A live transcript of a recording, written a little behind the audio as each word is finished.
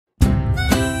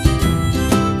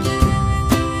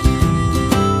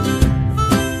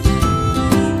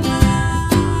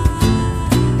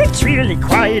really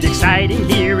quite exciting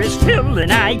here as Phil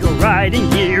and I go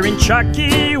riding here in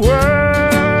Chucky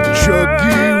World.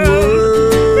 Chucky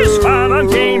World. There's fun on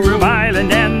Game Room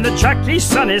Island and the Chucky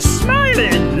sun is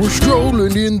smiling. We're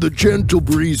strolling in the gentle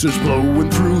breezes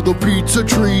blowing through the pizza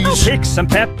trees. I'll pick some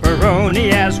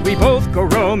pepperoni as we both go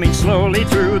roaming slowly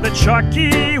through the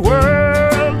Chucky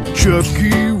World.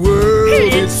 Chucky World,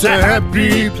 It's a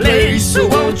happy place, so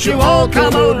won't you all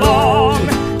come along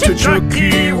to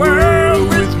Chucky World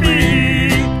with me?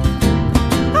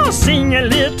 I'll sing a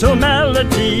little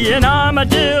melody and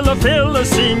Armadillo Phil will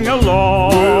sing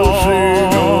along. We'll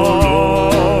sing along.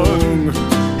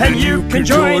 And you can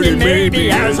join in maybe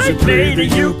as I play the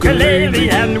ukulele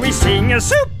and we sing a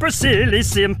super silly,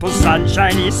 simple,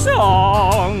 sunshiny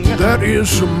song. That is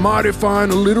some mighty fine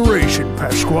alliteration,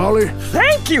 Pasquale.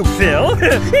 Thank you, Phil.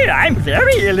 I'm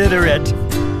very illiterate.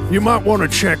 You might want to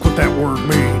check what that word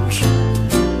means.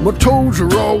 My toes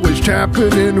are always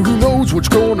tapping, and who knows what's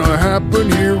gonna happen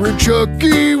here in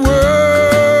Chucky World.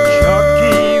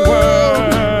 Chucky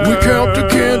World. We count the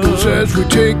candles as we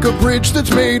take a bridge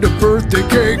that's made of birthday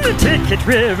cake. The Ticket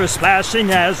River splashing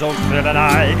as old Phil and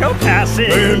I go passing.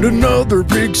 And another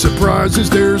big surprise is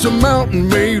there's a mountain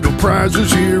made of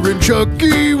prizes here in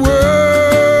Chucky World.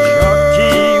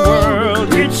 Chucky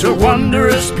World, it's a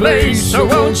wondrous place, so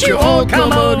won't you all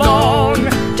come along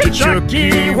to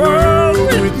Chucky World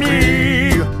with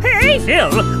me? Hey, Phil,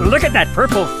 look at that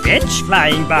purple finch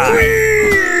flying by.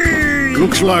 Whee!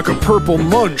 Looks like a purple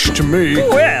munch to me.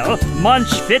 Well,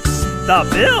 munch fits the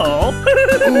bill.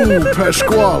 Ooh,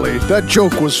 Pasquale, that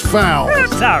joke was foul.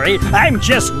 Sorry, I'm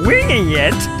just winging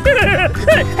it.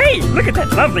 Hey, look at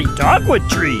that lovely dogwood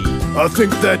tree. I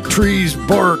think that tree's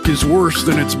bark is worse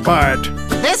than its bite.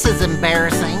 This is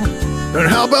embarrassing. And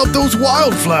how about those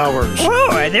wildflowers?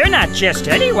 Oh, they're not just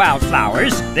any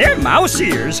wildflowers. They're mouse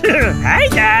ears. Hi,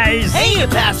 guys. Hey,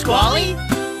 Pasquale.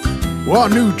 Well, I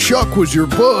knew Chuck was your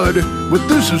bud, but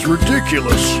this is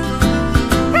ridiculous.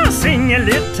 I'll sing a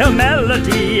little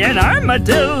melody and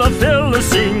Armadillo Phil will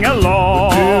sing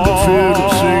along. Fiddle,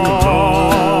 sing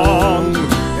along.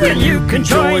 And you can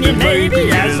join in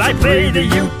maybe as I play the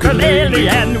ukulele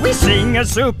and we sing a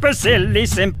super silly,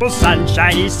 simple,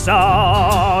 sunshiny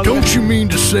song. Don't you mean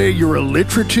to say you're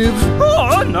alliterative?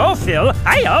 Oh, no, Phil.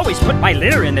 I always put my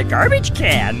litter in the garbage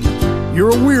can.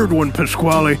 You're a weird one,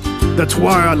 Pasquale. That's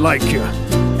why I like you.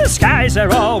 The skies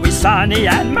are always sunny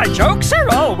and my jokes are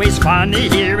always funny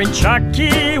here in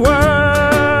Chucky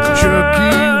World.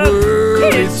 Chucky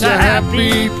World, It's a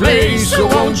happy place, so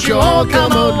won't you all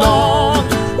come along?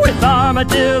 With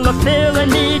Armadillo Phil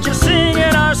and me just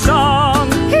singing our song.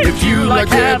 If you like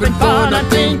having fun, I'm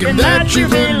thinking that you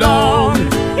belong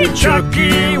in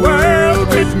Chucky World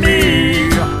with me.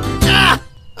 Ah!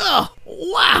 Oh,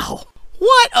 wow.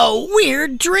 What a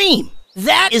weird dream.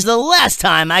 That is the last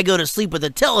time I go to sleep with the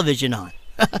television on.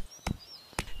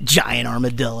 Giant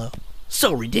armadillo.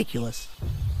 So ridiculous.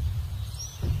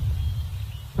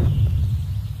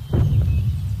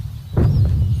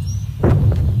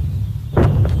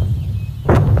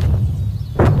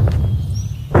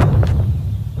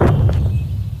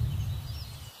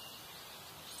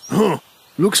 Huh.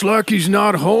 Looks like he's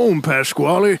not home,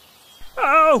 Pasquale.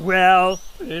 Oh, well,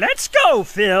 let's go,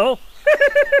 Phil.